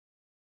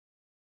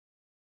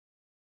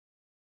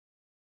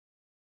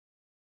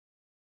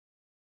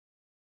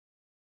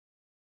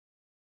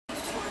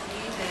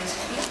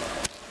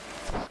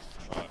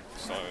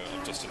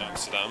lost in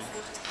Amsterdam.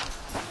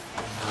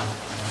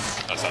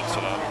 That's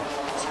Amsterdam.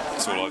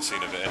 That's all I've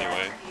seen of it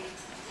anyway.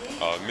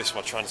 I missed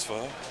my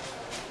transfer,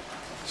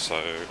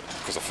 so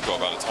because I forgot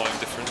about the time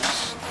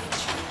difference.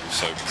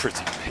 So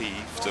pretty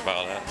peeved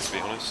about that, to be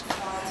honest.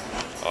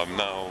 I'm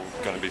now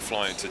going to be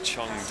flying to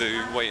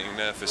Chengdu, waiting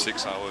there for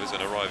 6 hours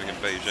and arriving in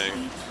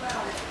Beijing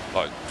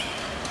like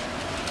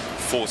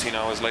 14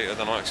 hours later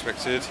than I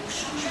expected.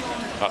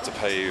 I had to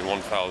pay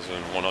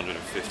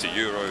 1,150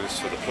 euros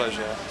for the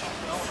pleasure.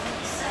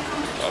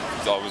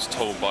 I was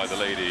told by the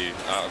lady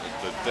at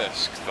the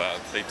desk that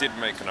they did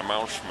make an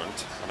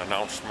announcement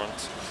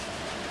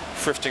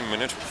 15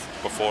 minutes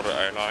before the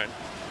airline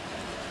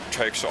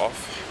takes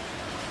off.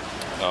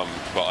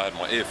 But I had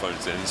my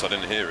earphones in, so I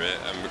didn't hear it,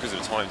 and because of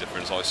the time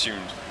difference, I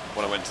assumed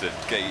when I went to the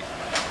gate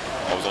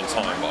I was on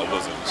time, but I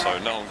wasn't. So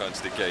now I'm going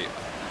to the gate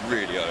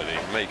really early,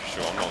 making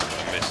sure I'm not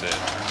going to miss it.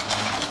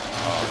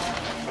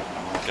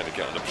 I'm going to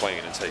get on the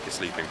plane and take a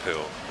sleeping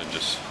pill and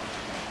just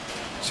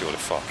see what the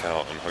fuck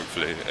out, and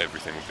hopefully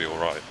everything will be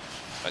alright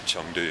at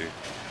Chengdu,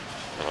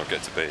 and I'll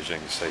get to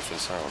Beijing safe and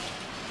sound.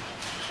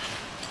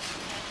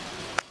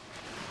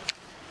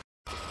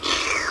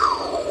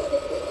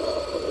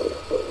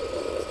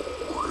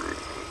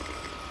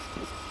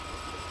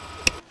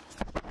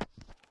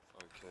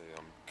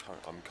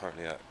 I'm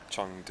currently at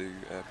Chengdu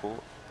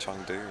Airport,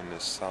 Chengdu in the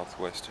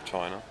southwest of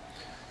China.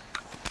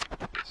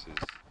 This is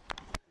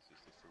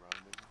the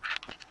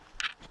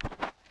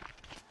surrounding.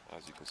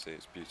 As you can see,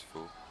 it's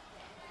beautiful.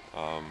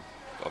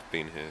 I've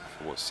been here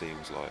for what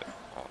seems like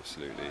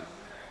absolutely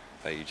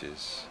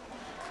ages.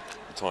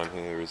 The time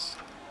here is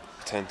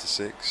 10 to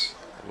 6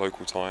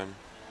 local time.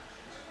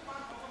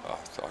 I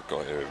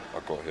got here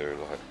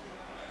like,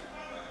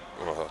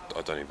 well,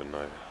 I don't even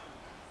know,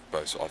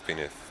 but I've been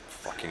here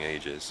fucking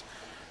ages.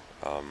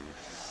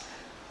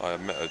 I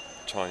met a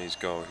Chinese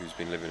girl who's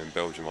been living in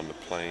Belgium on the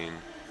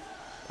plane,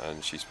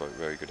 and she spoke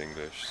very good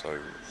English, so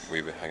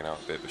we were hanging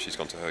out a bit, but she's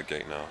gone to her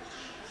gate now.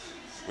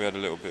 We had a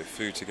little bit of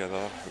food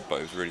together, but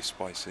it was really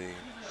spicy,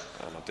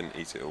 and I didn't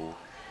eat it all,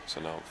 so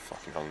now I'm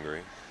fucking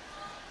hungry.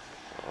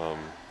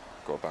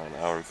 Got about an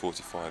hour and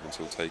 45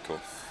 until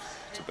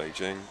takeoff to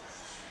Beijing,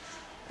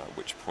 at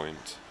which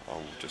point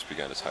I'll just be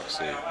getting a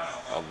taxi.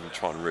 I'm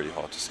trying really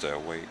hard to stay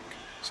awake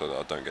so that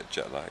I don't get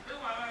jet lag,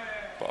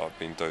 but I've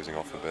been dozing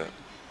off a bit.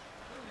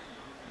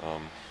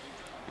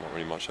 Not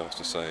really much else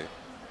to say.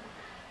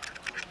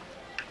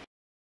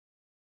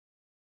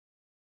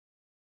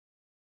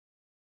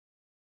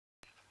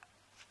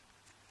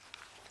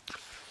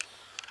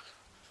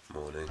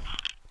 Morning.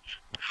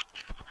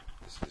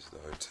 This is the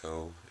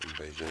hotel in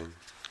Beijing.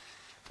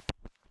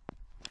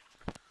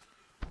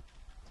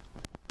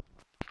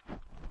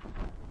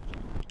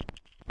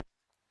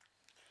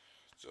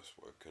 Just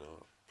woken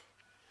up.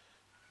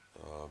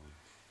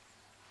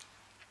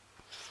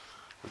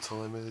 The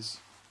time is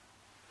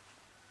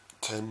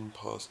 10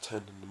 past 10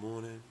 in the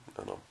morning,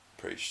 and I'm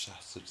pretty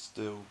shattered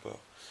still, but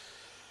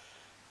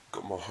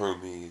got my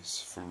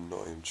homies from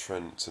Nottingham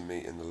Trent to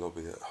meet in the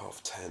lobby at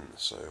 10:30,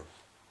 so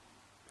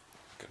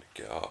I'm gonna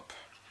get up,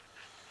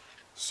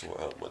 sort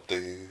out my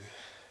do,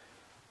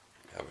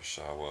 have a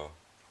shower,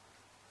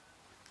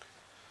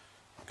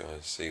 go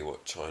and see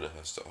what China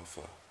has to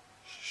offer.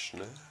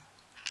 Schnell.